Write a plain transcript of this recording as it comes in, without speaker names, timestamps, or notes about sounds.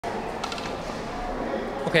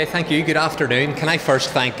Okay, thank you. Good afternoon. Can I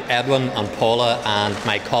first thank Edwin and Paula and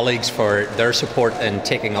my colleagues for their support in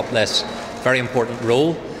taking up this very important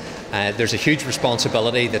role. There's a huge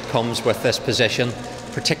responsibility that comes with this position,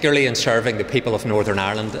 particularly in serving the people of Northern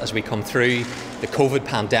Ireland as we come through the COVID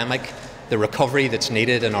pandemic, the recovery that's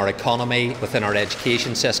needed in our economy, within our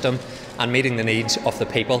education system, and meeting the needs of the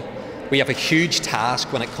people. We have a huge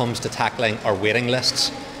task when it comes to tackling our waiting lists,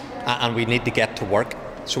 and we need to get to work.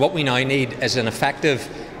 So what we now need is an effective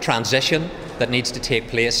transition that needs to take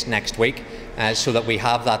place next week so that we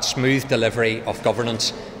have that smooth delivery of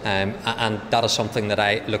governance, and that is something that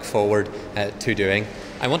I look forward to doing.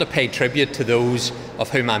 I want to pay tribute to those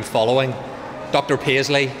of whom I'm following. Dr.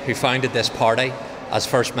 Paisley, who founded this party as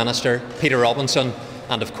First Minister, Peter Robinson,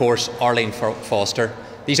 and of course Arlene Foster.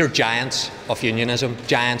 These are giants of unionism,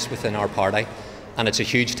 giants within our party, and it's a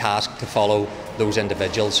huge task to follow those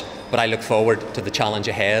individuals. But I look forward to the challenge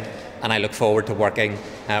ahead, and I look forward to working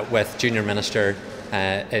with Junior Minister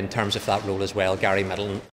in terms of that role as well, Gary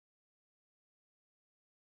Middleton.